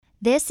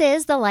This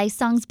is the Life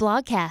Songs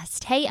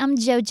Blogcast. Hey, I'm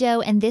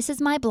JoJo, and this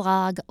is my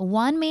blog,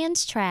 One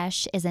Man's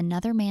Trash is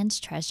Another Man's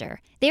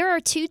Treasure. There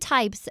are two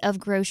types of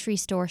grocery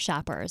store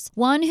shoppers.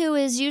 One who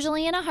is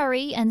usually in a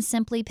hurry and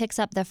simply picks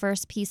up the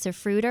first piece of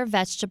fruit or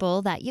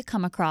vegetable that you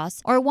come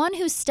across, or one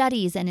who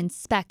studies and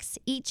inspects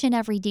each and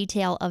every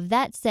detail of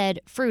that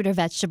said fruit or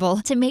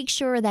vegetable to make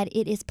sure that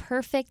it is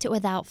perfect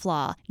without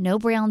flaw. No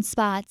brown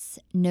spots,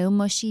 no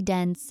mushy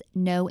dents,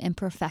 no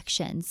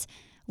imperfections.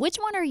 Which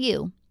one are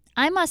you?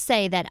 I must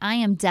say that I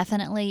am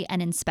definitely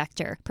an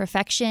inspector.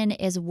 Perfection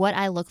is what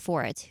I look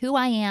for. It's who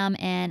I am,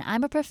 and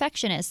I'm a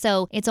perfectionist,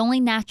 so it's only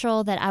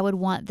natural that I would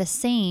want the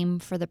same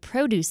for the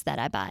produce that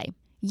I buy.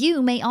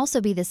 You may also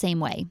be the same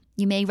way.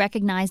 You may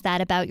recognize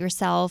that about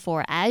yourself,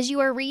 or as you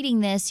are reading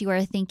this, you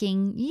are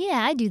thinking,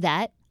 yeah, I do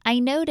that. I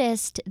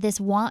noticed this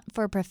want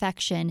for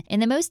perfection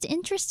in the most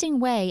interesting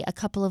way a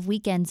couple of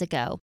weekends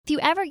ago. If you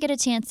ever get a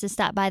chance to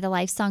stop by the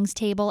Life Songs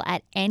table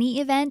at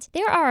any event,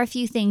 there are a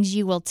few things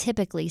you will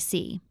typically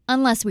see.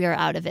 Unless we are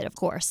out of it, of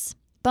course.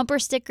 Bumper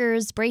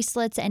stickers,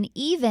 bracelets, and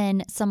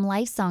even some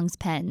Life Songs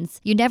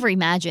pens. You never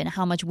imagine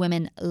how much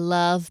women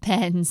love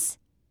pens.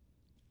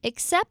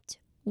 Except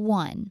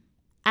one.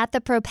 At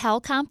the Propel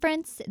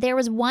conference, there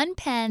was one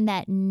pen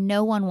that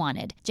no one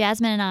wanted.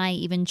 Jasmine and I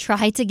even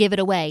tried to give it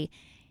away.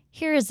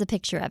 Here is a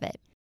picture of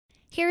it.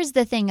 Here's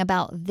the thing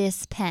about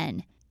this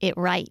pen. It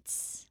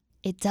writes.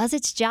 It does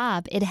its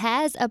job. It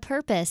has a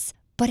purpose,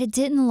 but it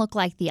didn't look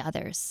like the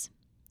others.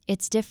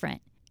 It's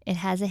different. It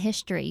has a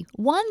history,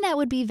 one that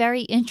would be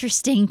very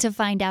interesting to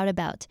find out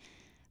about.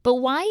 But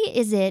why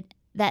is it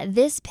that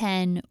this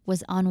pen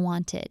was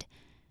unwanted?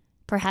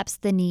 Perhaps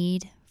the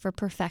need for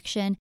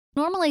perfection.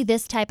 Normally,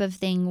 this type of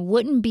thing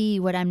wouldn't be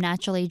what I'm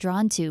naturally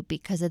drawn to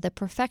because of the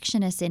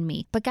perfectionist in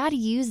me, but God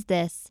used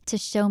this to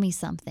show me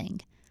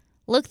something.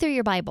 Look through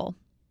your Bible.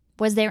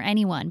 Was there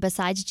anyone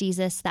besides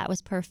Jesus that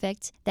was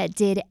perfect, that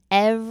did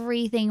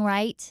everything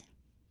right?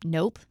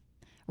 Nope.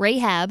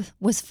 Rahab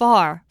was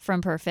far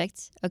from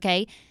perfect,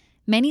 okay?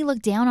 Many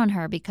looked down on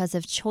her because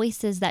of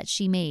choices that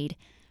she made.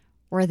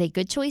 Were they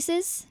good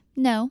choices?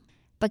 No.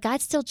 But God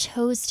still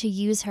chose to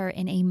use her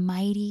in a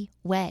mighty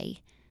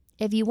way.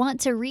 If you want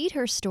to read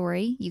her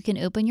story, you can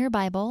open your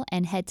Bible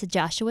and head to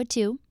Joshua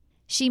 2.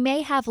 She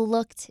may have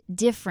looked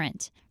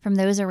different from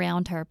those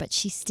around her, but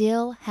she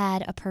still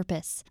had a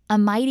purpose, a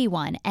mighty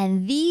one.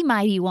 And the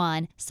mighty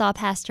one saw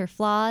past her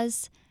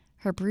flaws,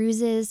 her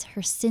bruises,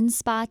 her sin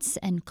spots,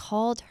 and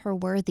called her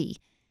worthy.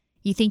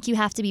 You think you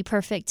have to be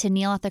perfect to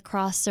kneel at the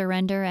cross,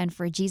 surrender, and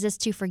for Jesus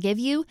to forgive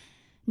you?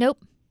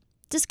 Nope.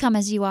 Just come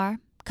as you are.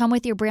 Come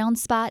with your brown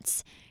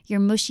spots,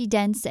 your mushy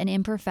dents and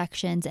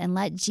imperfections, and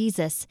let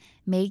Jesus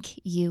make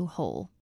you whole.